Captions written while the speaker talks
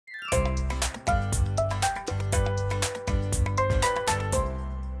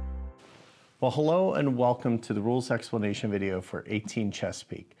Well, hello and welcome to the rules explanation video for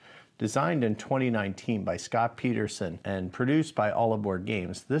 18Chesapeake. Designed in 2019 by Scott Peterson and produced by All Aboard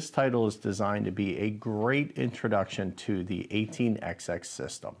Games, this title is designed to be a great introduction to the 18XX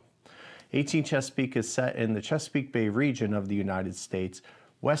system. 18Chesapeake is set in the Chesapeake Bay region of the United States,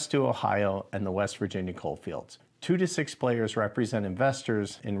 west to Ohio and the West Virginia coalfields. 2 to 6 players represent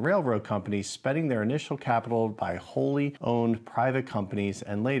investors in railroad companies spending their initial capital by wholly owned private companies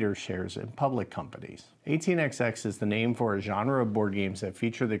and later shares in public companies. 18XX is the name for a genre of board games that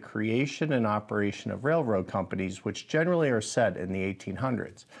feature the creation and operation of railroad companies, which generally are set in the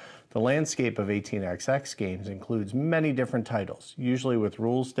 1800s. The landscape of 18XX games includes many different titles, usually with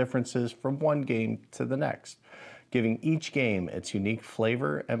rules differences from one game to the next, giving each game its unique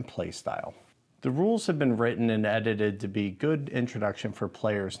flavor and play style. The rules have been written and edited to be a good introduction for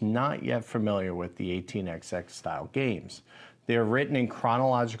players not yet familiar with the 18XX style games. They are written in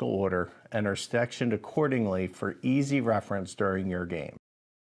chronological order and are sectioned accordingly for easy reference during your game.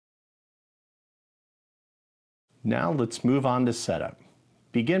 Now let's move on to setup.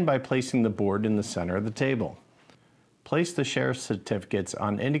 Begin by placing the board in the center of the table. Place the share certificates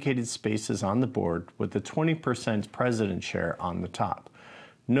on indicated spaces on the board with the 20% president share on the top.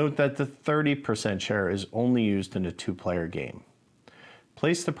 Note that the 30% share is only used in a 2-player game.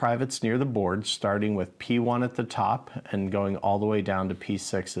 Place the privates near the board, starting with P1 at the top and going all the way down to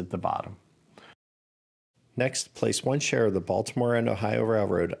P6 at the bottom. Next, place 1 share of the Baltimore and Ohio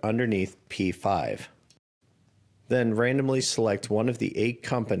Railroad underneath P5. Then randomly select one of the 8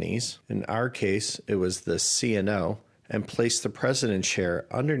 companies, in our case it was the C&O, and place the president's share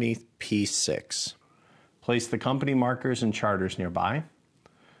underneath P6. Place the company markers and charters nearby.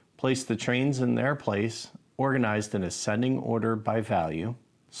 Place the trains in their place, organized in ascending order by value.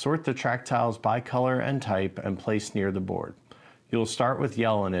 Sort the track tiles by color and type and place near the board. You'll start with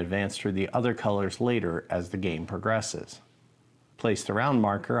yellow and advance through the other colors later as the game progresses. Place the round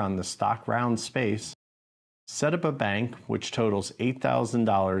marker on the stock round space. Set up a bank which totals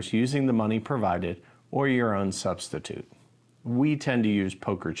 $8,000 using the money provided or your own substitute. We tend to use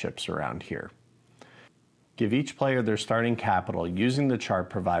poker chips around here. Give each player their starting capital using the chart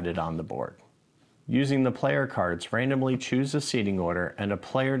provided on the board. Using the player cards, randomly choose a seating order and a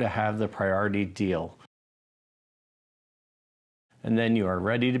player to have the priority deal. And then you are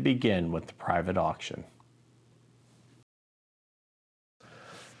ready to begin with the private auction.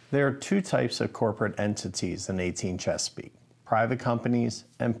 There are 2 types of corporate entities in 18Chesapeake: private companies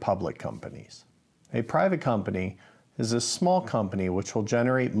and public companies. A private company is a small company which will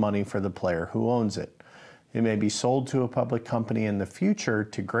generate money for the player who owns it. It may be sold to a public company in the future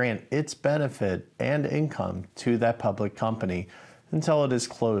to grant its benefit and income to that public company until it is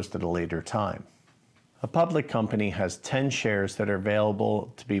closed at a later time. A public company has 10 shares that are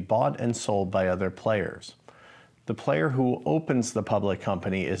available to be bought and sold by other players. The player who opens the public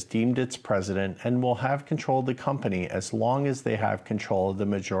company is deemed its president and will have control of the company as long as they have control of the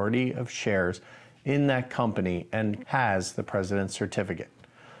majority of shares in that company and has the president's certificate.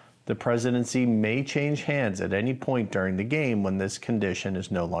 The presidency may change hands at any point during the game when this condition is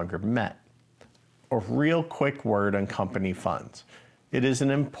no longer met. A real quick word on company funds. It is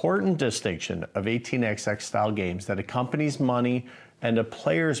an important distinction of 18XX style games that a company's money and a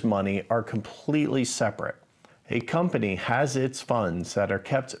player's money are completely separate. A company has its funds that are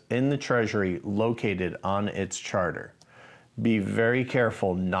kept in the treasury located on its charter. Be very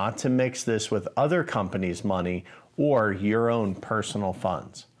careful not to mix this with other companies' money or your own personal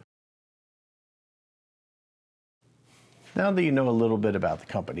funds. Now that you know a little bit about the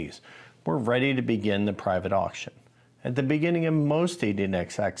companies, we're ready to begin the private auction. At the beginning of most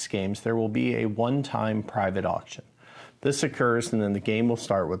 18XX games, there will be a one-time private auction. This occurs and then the game will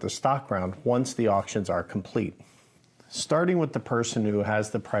start with the stock round once the auctions are complete. Starting with the person who has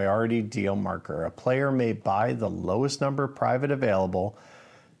the priority deal marker, a player may buy the lowest number of private available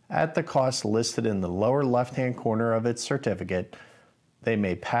at the cost listed in the lower left-hand corner of its certificate. They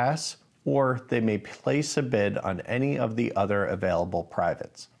may pass, or they may place a bid on any of the other available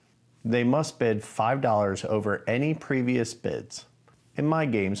privates. They must bid $5 over any previous bids. In my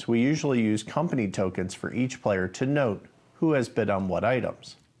games, we usually use company tokens for each player to note who has bid on what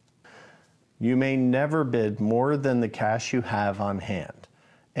items. You may never bid more than the cash you have on hand,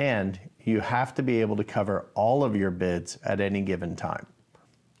 and you have to be able to cover all of your bids at any given time.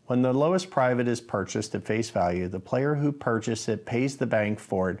 When the lowest private is purchased at face value, the player who purchased it pays the bank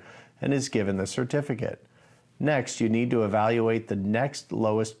for it and is given the certificate. Next, you need to evaluate the next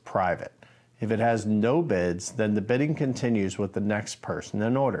lowest private. If it has no bids, then the bidding continues with the next person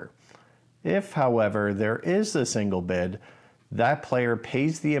in order. If, however, there is a single bid, That player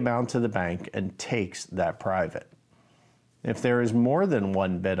pays the amount to the bank and takes that private. If there is more than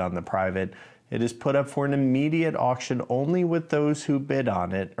one bid on the private, it is put up for an immediate auction only with those who bid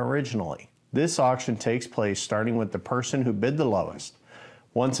on it originally. This auction takes place starting with the person who bid the lowest.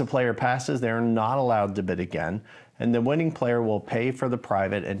 Once a player passes, they are not allowed to bid again, and the winning player will pay for the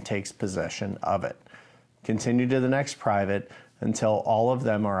private and takes possession of it. Continue to the next private until all of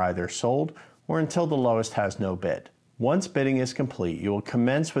them are either sold or until the lowest has no bid. Once bidding is complete, you will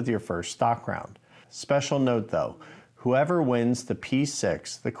commence with your first stock round. Special note though, whoever wins the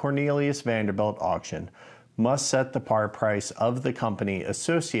P6, the Cornelius Vanderbilt auction, must set the par price of the company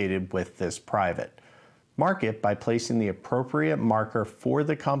associated with this private. Mark it by placing the appropriate marker for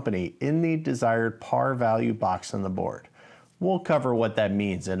the company in the desired par value box on the board. We'll cover what that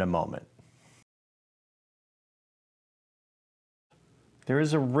means in a moment. There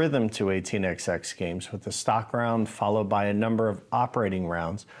is a rhythm to 18xx games with a stock round followed by a number of operating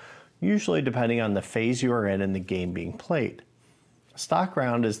rounds, usually depending on the phase you are in the game being played. A stock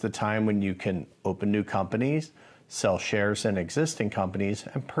round is the time when you can open new companies, sell shares in existing companies,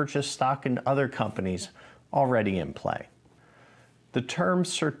 and purchase stock in other companies already in play. The term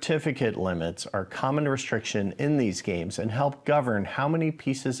certificate limits are a common restriction in these games and help govern how many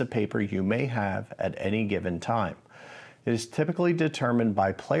pieces of paper you may have at any given time. It is typically determined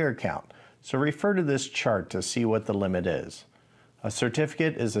by player count, so refer to this chart to see what the limit is. A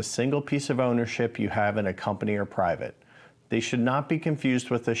certificate is a single piece of ownership you have in a company or private. They should not be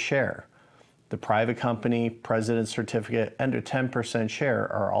confused with a share. The private company, president's certificate, and a 10%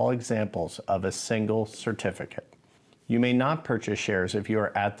 share are all examples of a single certificate. You may not purchase shares if you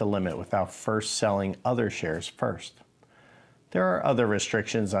are at the limit without first selling other shares first. There are other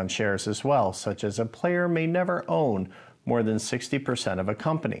restrictions on shares as well, such as a player may never own more than 60% of a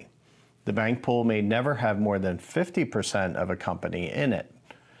company. The bank pool may never have more than 50% of a company in it.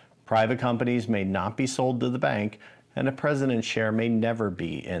 Private companies may not be sold to the bank, and a president's share may never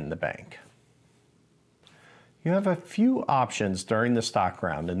be in the bank. You have a few options during the stock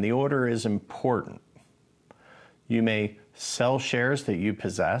round, and the order is important. You may sell shares that you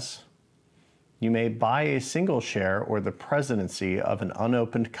possess. You may buy a single share or the presidency of an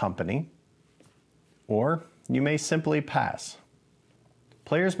unopened company, or you may simply pass.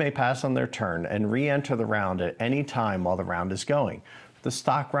 Players may pass on their turn and re-enter the round at any time while the round is going. The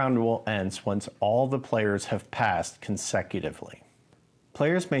stock round will end once all the players have passed consecutively.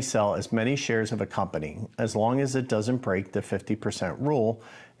 Players may sell as many shares of a company as long as it doesn't break the 50% rule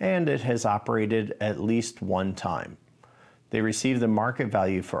and it has operated at least one time. They receive the market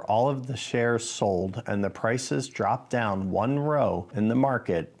value for all of the shares sold, and the prices drop down one row in the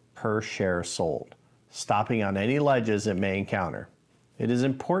market per share sold, stopping on any ledges it may encounter. It is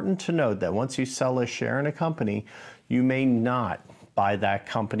important to note that once you sell a share in a company, you may not buy that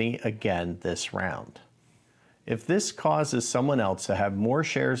company again this round. If this causes someone else to have more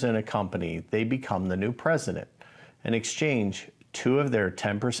shares in a company, they become the new president and exchange 2 of their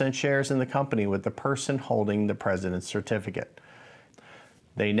 10% shares in the company with the person holding the president's certificate.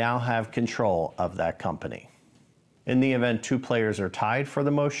 They now have control of that company. In the event 2 players are tied for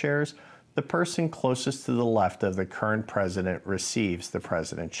the most shares, the person closest to the left of the current president receives the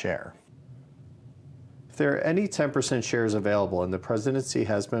president's share. If there are any 10% shares available and the presidency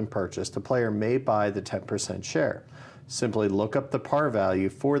has been purchased, the player may buy the 10% share. Simply look up the par value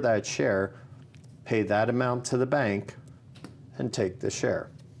for that share, pay that amount to the bank, and take the share.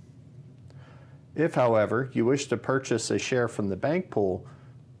 If, however, you wish to purchase a share from the bank pool,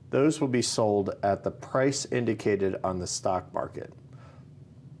 those will be sold at the price indicated on the stock market.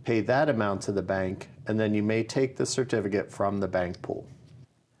 Pay that amount to the bank, and then you may take the certificate from the bank pool.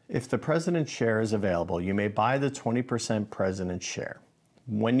 If the president's share is available, you may buy the 20% president's share.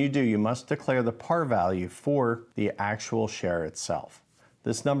 When you do, you must declare the par value for the actual share itself.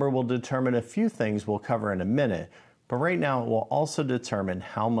 This number will determine a few things we'll cover in a minute, but right now it will also determine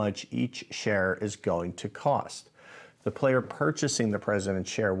how much each share is going to cost. The player purchasing the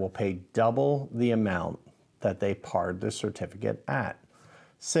president's share will pay double the amount that they parred the certificate at,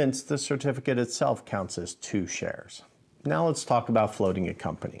 since the certificate itself counts as 2 shares. Now let's talk about floating a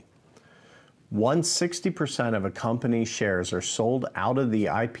company. Once 60% of a company's shares are sold out of the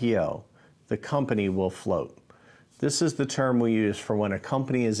IPO, the company will float. This is the term we use for when a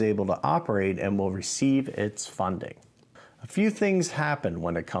company is able to operate and will receive its funding. A few things happen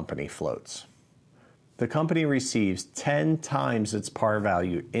when a company floats. The company receives 10 times its par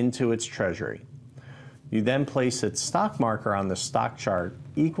value into its treasury. You then place its stock marker on the stock chart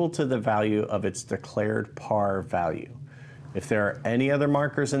equal to the value of its declared par value. If there are any other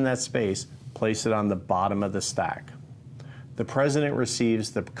markers in that space, place it on the bottom of the stack. The president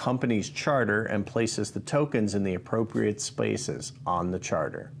receives the company's charter and places the tokens in the appropriate spaces on the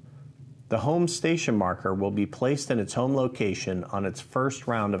charter. The home station marker will be placed in its home location on its first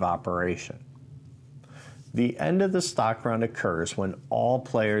round of operation. The end of the stock round occurs when all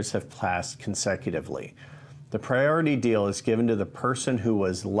players have passed consecutively. The priority deal is given to the person who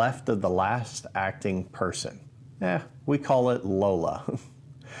was left of the last acting person. We call it Lola.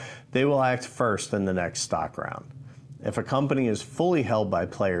 They will act first in the next stock round. If a company is fully held by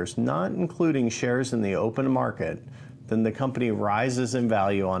players, not including shares in the open market, then the company rises in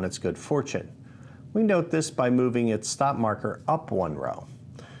value on its good fortune. We note this by moving its stop marker up one row.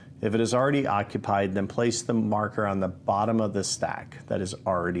 If it is already occupied, then place the marker on the bottom of the stack that is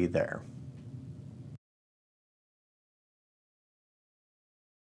already there.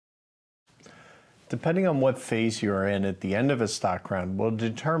 Depending on what phase you are in at the end of a stock round will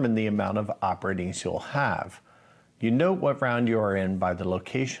determine the amount of operatings you'll have. You note what round you are in by the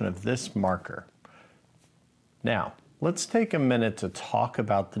location of this marker. Now, let's take a minute to talk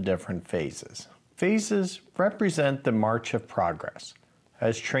about the different phases. Phases represent the march of progress.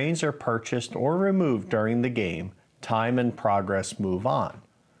 As trains are purchased or removed during the game, time and progress move on.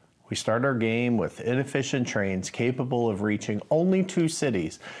 We start our game with inefficient trains capable of reaching only 2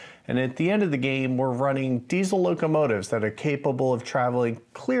 cities, and at the end of the game, we're running diesel locomotives that are capable of traveling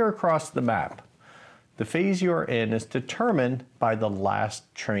clear across the map. The phase you are in is determined by the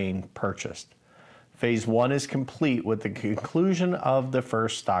last train purchased. Phase 1 is complete with the conclusion of the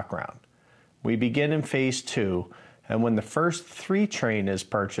first stock round. We begin in phase 2, and when the first 3 train is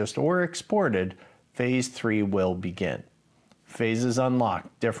purchased or exported, phase 3 will begin. Phases unlock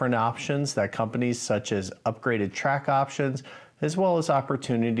different options that companies such as upgraded track options, as well as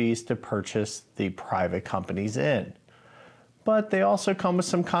opportunities to purchase the private companies in. But they also come with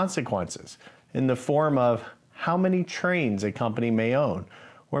some consequences in the form of how many trains a company may own,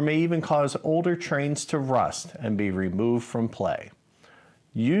 or may even cause older trains to rust and be removed from play.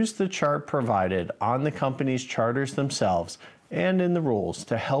 Use the chart provided on the company's charters themselves and in the rules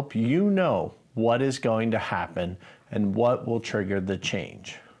to help you know what is going to happen and what will trigger the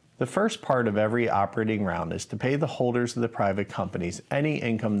change. The first part of every operating round is to pay the holders of the private companies any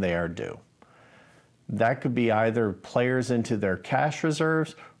income they are due. That could be either players into their cash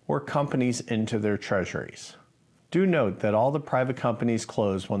reserves or companies into their treasuries. Do note that all the private companies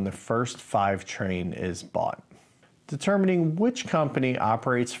close when the first 5 train is bought. Determining which company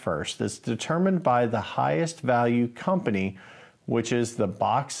operates first is determined by the highest value company, which is the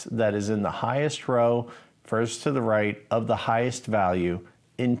box that is in the highest row, first to the right of the highest value,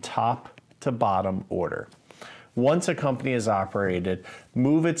 in top to bottom order. Once a company is operated,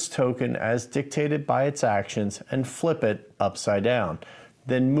 move its token as dictated by its actions and flip it upside down.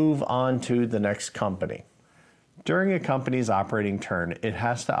 Then move on to the next company. During a company's operating turn, it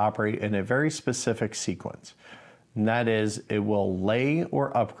has to operate in a very specific sequence. And that is, it will lay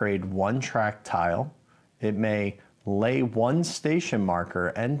or upgrade 1 track tile. It may lay 1 station marker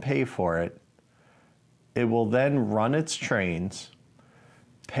and pay for it. It will then run its trains,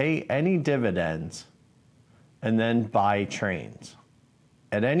 pay any dividends, and then buy trains.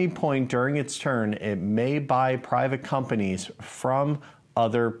 At any point during its turn, it may buy private companies from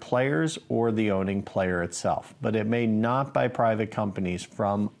other players or the owning player itself, but it may not buy private companies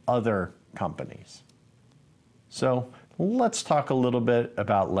from other companies. So let's talk a little bit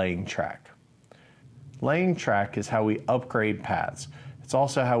about laying track. Laying track is how we upgrade paths. It's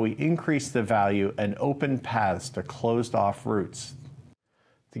also how we increase the value and open paths to closed off routes.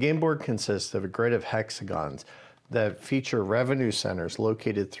 The game board consists of a grid of hexagons that feature revenue centers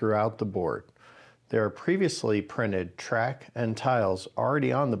located throughout the board. There are previously printed track and tiles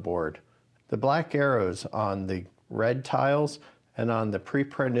already on the board. The black arrows on the red tiles and on the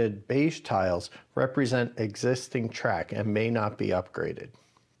pre-printed beige tiles represent existing track and may not be upgraded.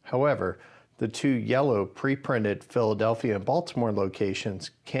 However, the 2 yellow pre-printed Philadelphia and Baltimore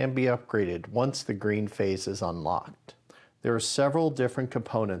locations can be upgraded once the green phase is unlocked. There are several different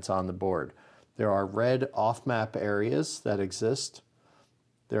components on the board. There are red off-map areas that exist.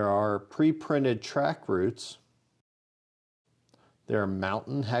 There are pre-printed track routes. There are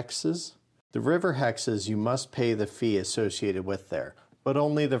mountain hexes. The river hexes you must pay the fee associated with there, but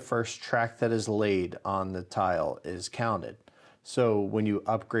only the first track that is laid on the tile is counted. So when you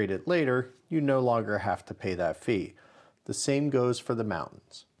upgrade it later, you no longer have to pay that fee. The same goes for the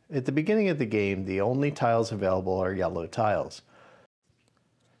mountains. At the beginning of the game, the only tiles available are yellow tiles.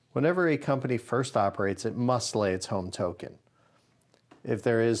 Whenever a company first operates, it must lay its home token. If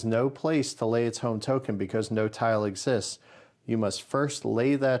there is no place to lay its home token because no tile exists, you must first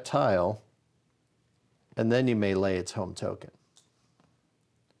lay that tile and then you may lay its home token.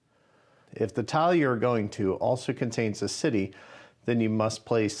 If the tile you're going to also contains a city, then you must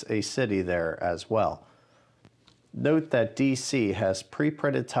place a city there as well. Note that DC has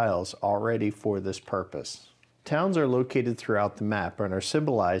pre-printed tiles already for this purpose. Towns are located throughout the map and are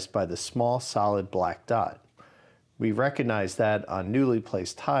symbolized by the small solid black dot. We recognize that on newly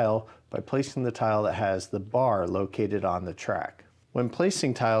placed tile by placing the tile that has the bar located on the track. When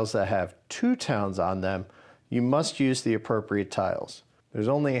placing tiles that have 2 towns on them, you must use the appropriate tiles. There's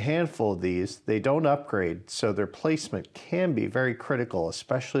only a handful of these. They don't upgrade, so their placement can be very critical,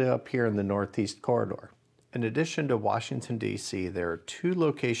 especially up here in the Northeast corridor. In addition to Washington, D.C., there are 2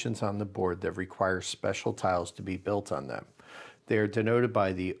 locations on the board that require special tiles to be built on them. They are denoted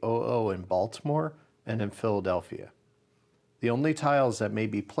by the OO in Baltimore and in Philadelphia. The only tiles that may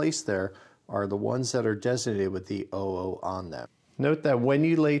be placed there are the ones that are designated with the OO on them. Note that when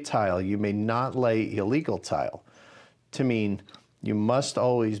you lay tile, you may not lay illegal tile. To mean, you must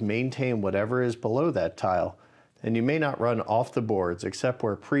always maintain whatever is below that tile, and you may not run off the boards except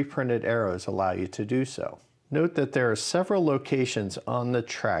where pre-printed arrows allow you to do so. Note that there are several locations on the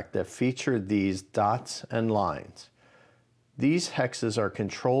track that feature these dots and lines. These hexes are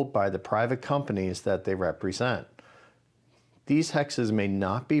controlled by the private companies that they represent. These hexes may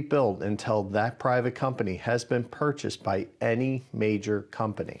not be built until that private company has been purchased by any major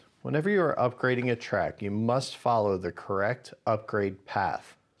company. Whenever you are upgrading a track, you must follow the correct upgrade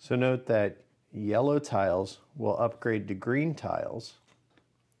path. So note that yellow tiles will upgrade to green tiles.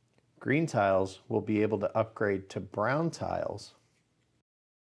 Green tiles will be able to upgrade to brown tiles.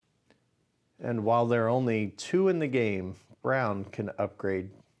 And while there are only 2 in the game, brown can upgrade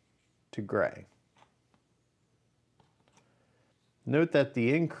to gray. Note that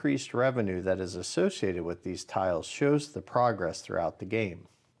the increased revenue that is associated with these tiles shows the progress throughout the game.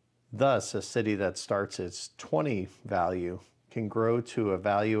 Thus, a city that starts its 20 value can grow to a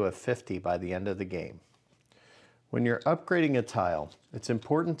value of 50 by the end of the game. When you're upgrading a tile, it's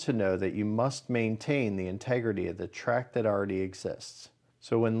important to know that you must maintain the integrity of the track that already exists.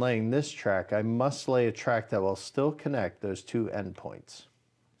 So when laying this track, I must lay a track that will still connect those 2 endpoints.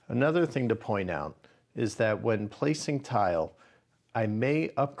 Another thing to point out is that when placing tile, I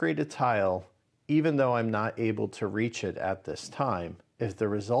may upgrade a tile even though I'm not able to reach it at this time, if the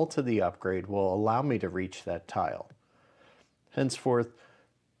result of the upgrade will allow me to reach that tile. Henceforth,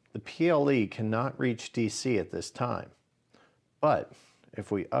 the PLE cannot reach DC at this time. But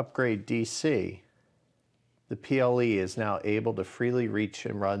if we upgrade DC, the PLE is now able to freely reach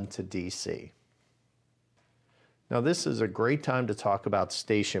and run to DC. Now this is a great time to talk about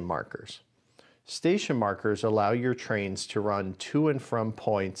station markers. Station markers allow your trains to run to and from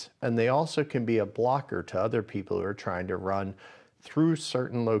points, and they also can be a blocker to other people who are trying to run through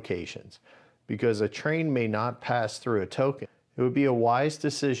certain locations. Because a train may not pass through a token, it would be a wise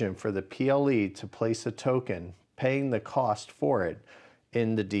decision for the PLE to place a token paying the cost for it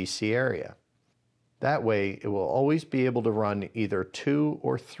in the DC area. That way, it will always be able to run either to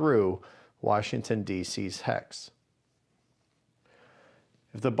or through Washington, D.C.'s hex.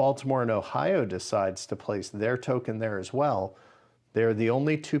 If the Baltimore and Ohio decides to place their token there as well, they're the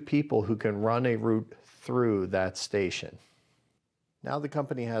only 2 people who can run a route through that station. Now the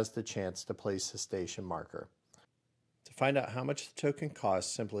company has the chance to place a station marker. To find out how much the token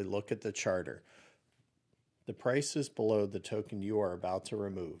costs, simply look at the charter. The price is below the token you are about to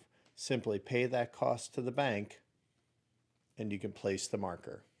remove. Simply pay that cost to the bank, and you can place the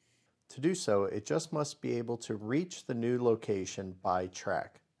marker. To do so, it just must be able to reach the new location by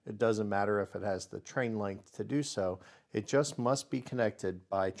track. It doesn't matter if it has the train length to do so, it just must be connected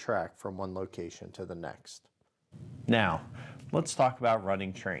by track from one location to the next. Now, let's talk about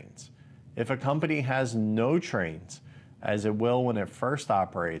running trains. If a company has no trains, as it will when it first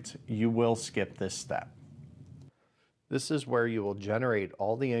operates, you will skip this step. This is where you will generate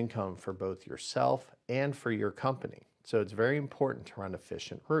all the income for both yourself and for your company, so it's very important to run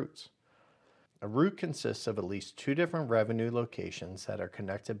efficient routes. A route consists of at least 2 different revenue locations that are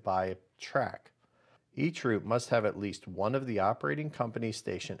connected by a track. Each route must have at least one of the operating company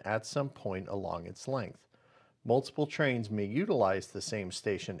station at some point along its length. Multiple trains may utilize the same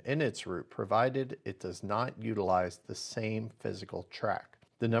station in its route, provided it does not utilize the same physical track.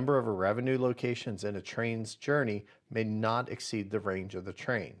 The number of revenue locations in a train's journey may not exceed the range of the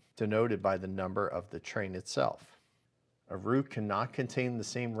train, denoted by the number of the train itself. A route cannot contain the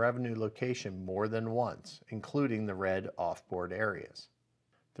same revenue location more than once, including the red off-board areas.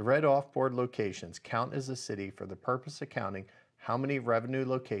 The red off-board locations count as a city for the purpose of counting how many revenue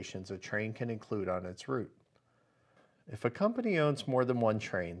locations a train can include on its route. If a company owns more than one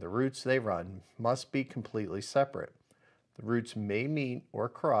train, the routes they run must be completely separate. The routes may meet or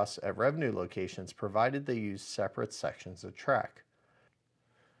cross at revenue locations provided they use separate sections of track.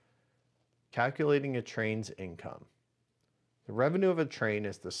 Calculating a train's income. The revenue of a train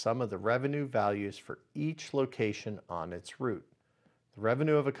is the sum of the revenue values for each location on its route. The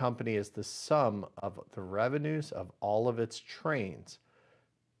revenue of a company is the sum of the revenues of all of its trains.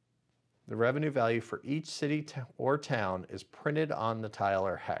 The revenue value for each city or town is printed on the tile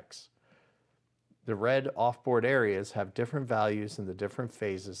or hex. The red off-board areas have different values in the different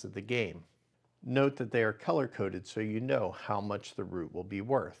phases of the game. Note that they are color-coded so you know how much the route will be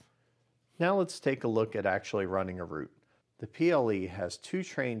worth. Now let's take a look at actually running a route. The PLE has 2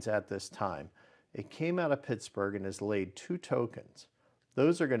 trains at this time. It came out of Pittsburgh and has laid 2 tokens.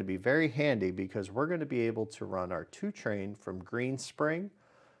 Those are going to be very handy because we're going to be able to run our 2 train from Green Spring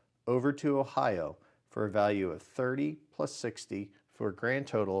over to Ohio for a value of 30 plus 60 for a grand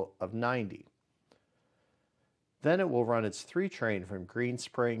total of 90. Then it will run its 3 train from Green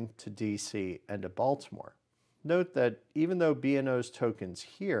Spring to DC and to Baltimore. Note that even though B&O's tokens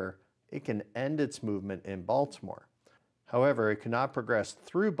here, it can end its movement in Baltimore. However, it cannot progress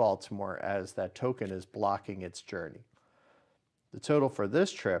through Baltimore as that token is blocking its journey. The total for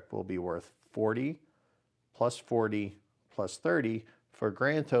this trip will be worth 40 plus 40 plus 30 for a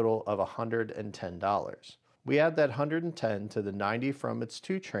grand total of $110. We add that 110 to the 90 from its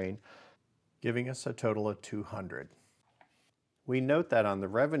 2 train, giving us a total of 200. We note that on the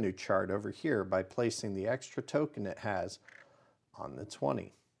revenue chart over here by placing the extra token it has on the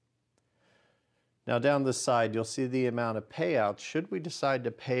 20. Now down this side, you'll see the amount of payouts should we decide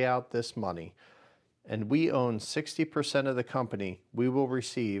to pay out this money, and we own 60% of the company, we will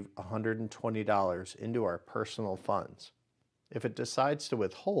receive $120 into our personal funds. If it decides to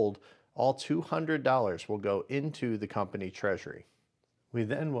withhold, all $200 will go into the company treasury. We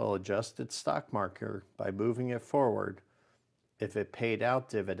then will adjust its stock marker by moving it forward if it paid out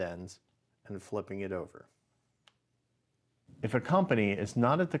dividends and flipping it over. If a company is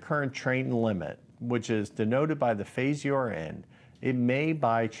not at the current train limit, which is denoted by the phase you're in, it may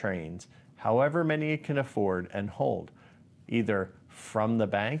buy trains, however many it can afford and hold, either from the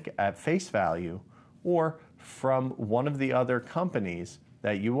bank at face value or from one of the other companies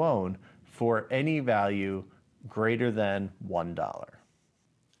that you own for any value greater than $1.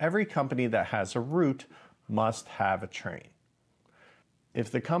 Every company that has a route must have a train. If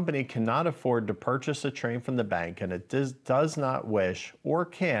the company cannot afford to purchase a train from the bank and it does not wish or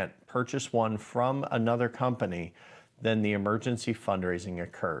can't purchase one from another company, then the emergency fundraising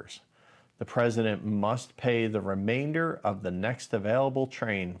occurs. The president must pay the remainder of the next available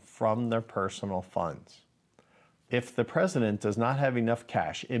train from their personal funds. If the president does not have enough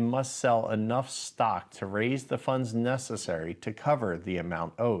cash, it must sell enough stock to raise the funds necessary to cover the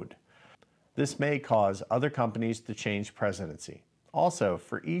amount owed. This may cause other companies to change presidency. Also,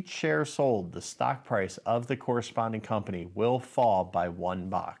 for each share sold, the stock price of the corresponding company will fall by 1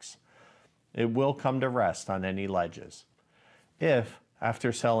 box. It will come to rest on any ledges. If,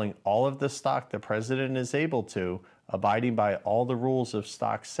 after selling all of the stock the president is able to, abiding by all the rules of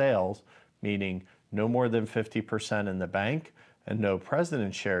stock sales, meaning no more than 50% in the bank and no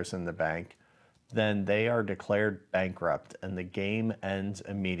president shares in the bank, then they are declared bankrupt and the game ends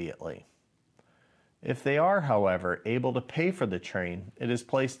immediately. If they are, however, able to pay for the train, it is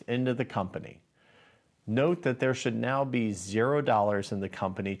placed into the company. Note that there should now be $0 in the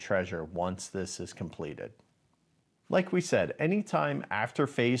company treasure once this is completed. Like we said, anytime after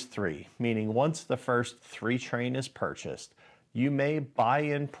phase 3, meaning once the first 3 train is purchased, you may buy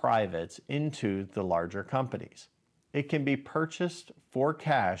in privates into the larger companies. It can be purchased for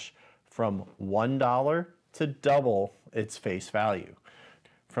cash from $1 to double its face value.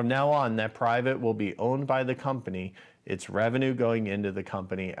 From now on, that private will be owned by the company, its revenue going into the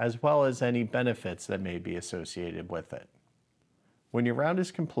company, as well as any benefits that may be associated with it. When your round is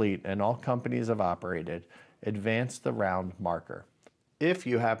complete and all companies have operated, advance the round marker. If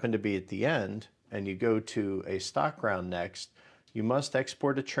you happen to be at the end and you go to a stock round next, you must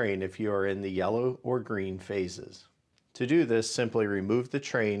export a train if you are in the yellow or green phases. To do this, simply remove the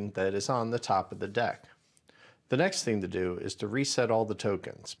train that is on the top of the deck. The next thing to do is to reset all the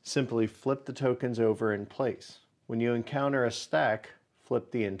tokens. Simply flip the tokens over in place. When you encounter a stack,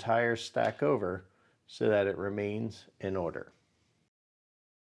 flip the entire stack over so that it remains in order.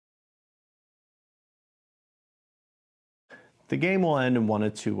 The game will end in one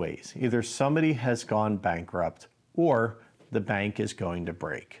of 2 ways. Either somebody has gone bankrupt or the bank is going to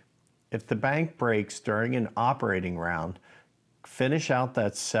break. If the bank breaks during an operating round, finish out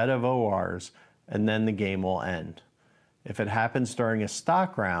that set of ORs and then the game will end. If it happens during a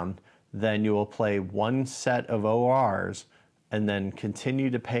stock round, then you will play one set of ORs and then continue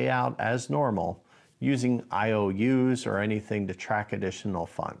to pay out as normal using IOUs or anything to track additional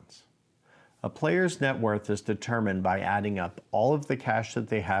funds. A player's net worth is determined by adding up all of the cash that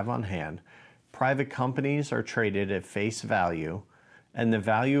they have on hand. Private companies are traded at face value, and the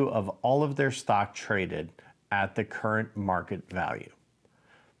value of all of their stock traded at the current market value.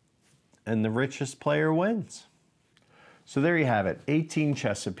 And the richest player wins. So there you have it, 18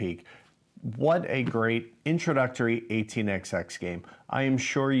 Chesapeake. What a great introductory 18xx game. I am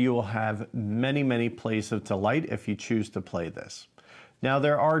sure you will have many, many plays of delight if you choose to play this. Now,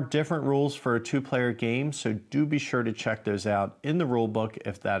 there are different rules for a two-player game, so do be sure to check those out in the rulebook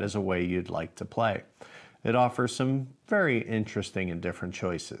if that is a way you'd like to play. It offers some very interesting and different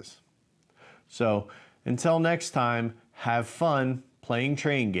choices. So, until next time, have fun playing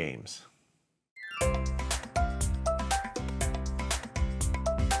train games.